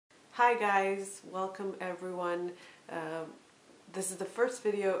Hi guys, welcome everyone. This is the first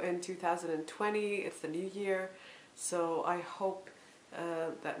video in 2020. It's the new year, so I hope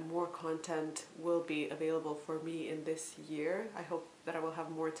that more content will be available for me in this year. I hope that I will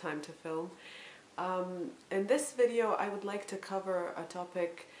have more time to film. In this video I would like to cover a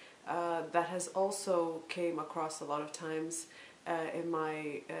topic that has also came across a lot of times in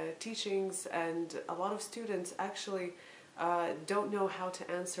my teachings, and a lot of students actually don't know how to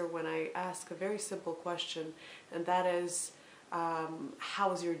answer when I ask a very simple question, and that is,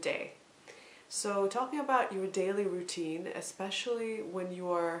 how's your day? So talking about your daily routine, especially when you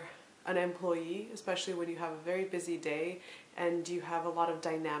are an employee, especially when you have a very busy day and you have a lot of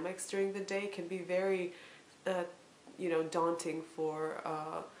dynamics during the day, can be very daunting for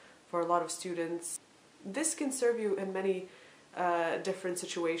a lot of students. This can serve you in many different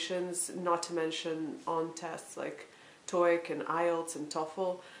situations, not to mention on tests like TOEIC and IELTS and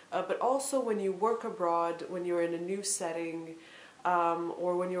TOEFL, but also when you work abroad, when you're in a new setting,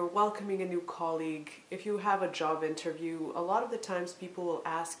 or when you're welcoming a new colleague. If you have a job interview, a lot of the times people will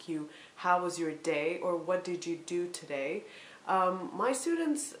ask you, how was your day, or what did you do today? My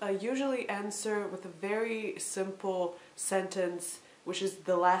students usually answer with a very simple sentence, which is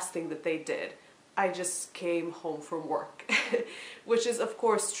the last thing that they did. I just came home from work, which is of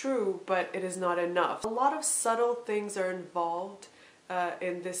course true, but it is not enough. A lot of subtle things are involved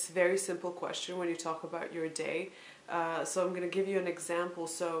in this very simple question when you talk about your day. So I'm going to give you an example.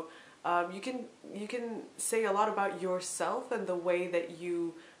 So you can say a lot about yourself and the way that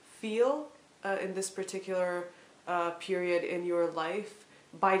you feel in this particular period in your life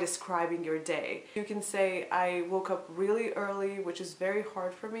by describing your day. You can say, I woke up really early, which is very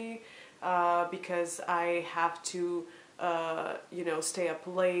hard for me because I have to stay up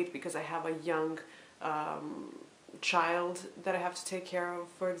late because I have a young child that I have to take care of,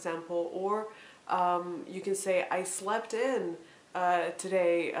 for example. Or you can say, I slept in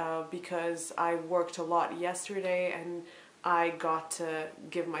today because I worked a lot yesterday and I got to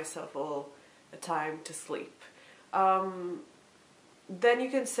give myself a little time to sleep. Then you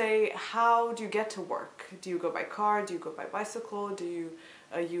can say, how do you get to work? Do you go by car? Do you go by bicycle? Do you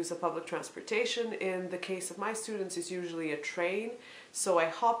use a public transportation? In the case of my students, it's usually a train. So I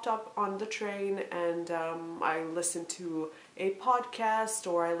hopped up on the train and I listened to a podcast,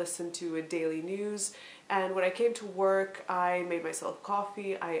 or I listened to a daily news. And when I came to work, I made myself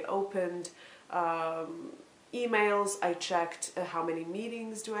coffee. I opened emails. I checked how many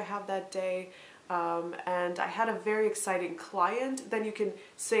meetings do I have that day. And I had a very exciting client. Then you can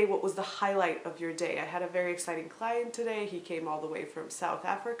say what was the highlight of your day. I had a very exciting client today. He came all the way from South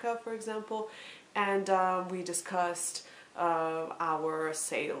Africa, for example, and we discussed our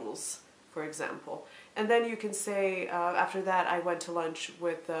sales, for example. And then you can say, after that, I went to lunch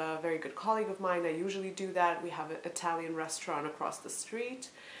with a very good colleague of mine. I usually do that. We have an Italian restaurant across the street,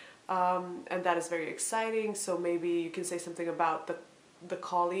 and that is very exciting. So maybe you can say something about the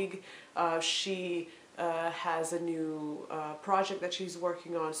colleague. She has a new project that she's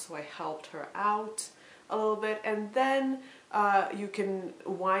working on, so I helped her out a little bit. And then you can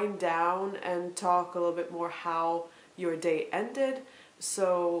wind down and talk a little bit more how your day ended.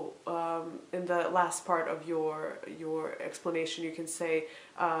 So in the last part of your explanation, you can say,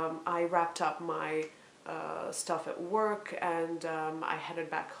 I wrapped up my stuff at work and I headed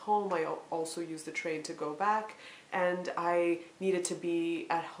back home. I also used the train to go back, and I needed to be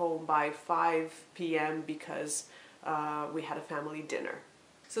at home by 5 p.m. because we had a family dinner.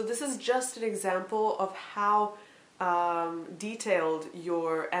 So this is just an example of how detailed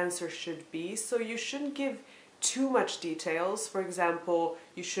your answer should be. So you shouldn't give too much details. For example,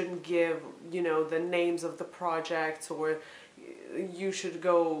 you shouldn't give, the names of the projects, or you should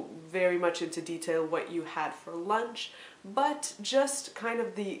go very much into detail what you had for lunch, but just kind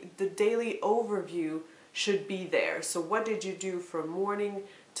of the daily overview should be there. So what did you do from morning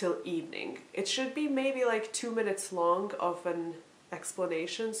till evening? It should be maybe like 2 minutes long of an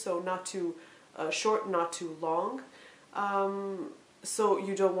explanation, so not too short, not too long. So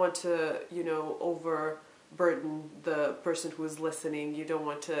you don't want to, overburden the person who is listening. You don't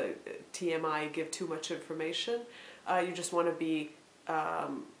want to TMI, give too much information. You just want to be,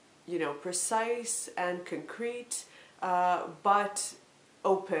 precise and concrete, but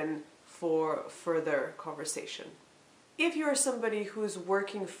open for further conversation. If you're somebody who's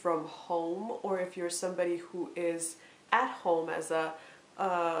working from home, or if you're somebody who is at home as a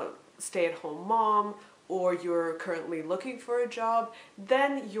stay-at-home mom, or you're currently looking for a job,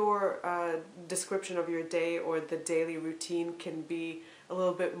 then your description of your day or the daily routine can be a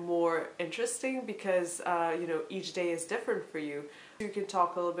little bit more interesting because each day is different for you. You can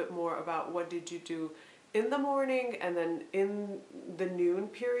talk a little bit more about what did you do in the morning, and then in the noon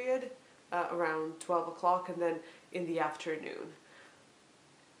period, around 12 o'clock, and then in the afternoon.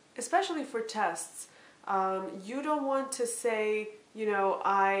 Especially for tests, you don't want to say, you know,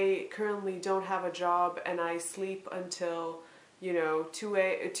 I currently don't have a job and I sleep until, you know,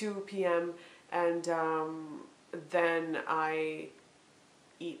 2 p.m. and then I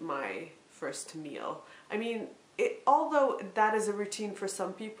eat my first meal. I mean, although that is a routine for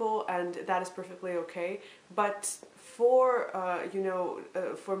some people and that is perfectly okay, but for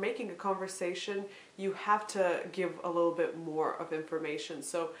for making a conversation, you have to give a little bit more of information.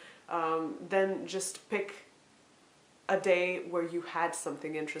 So then just pick a day where you had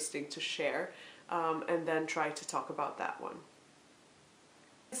something interesting to share, and then try to talk about that one.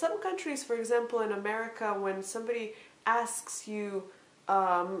 In some countries, for example in America, when somebody asks you,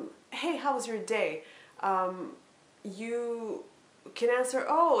 hey, how was your day? You can answer,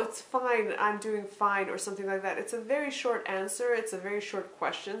 oh, it's fine, I'm doing fine, or something like that. It's a very short answer, it's a very short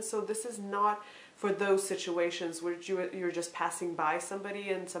question, so this is not for those situations where you're just passing by somebody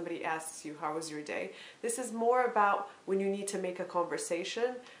and somebody asks you, how was your day? This is more about when you need to make a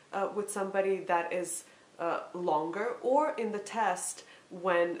conversation with somebody that is longer, or in the test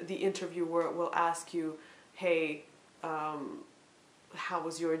when the interviewer will ask you, hey, how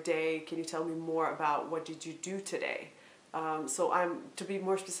was your day? Can you tell me more about what did you do today? So to be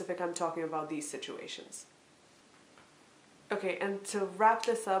more specific, I'm talking about these situations. Okay, and to wrap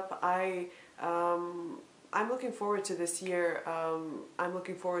this up, I'm looking forward to this year. I'm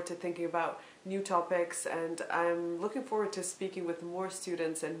looking forward to thinking about new topics, and I'm looking forward to speaking with more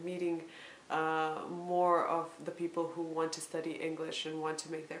students and meeting more of the people who want to study English and want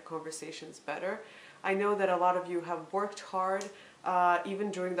to make their conversations better. I know that a lot of you have worked hard,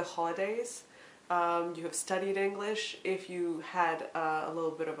 even during the holidays. You have studied English. If you had a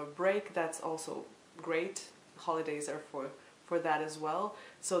little bit of a break, that's also great. Holidays are for that as well.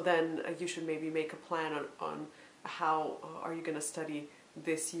 So then you should maybe make a plan on how are you going to study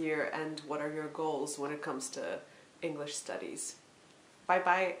this year and what are your goals when it comes to English studies. Bye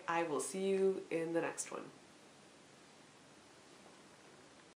bye. I will see you in the next one.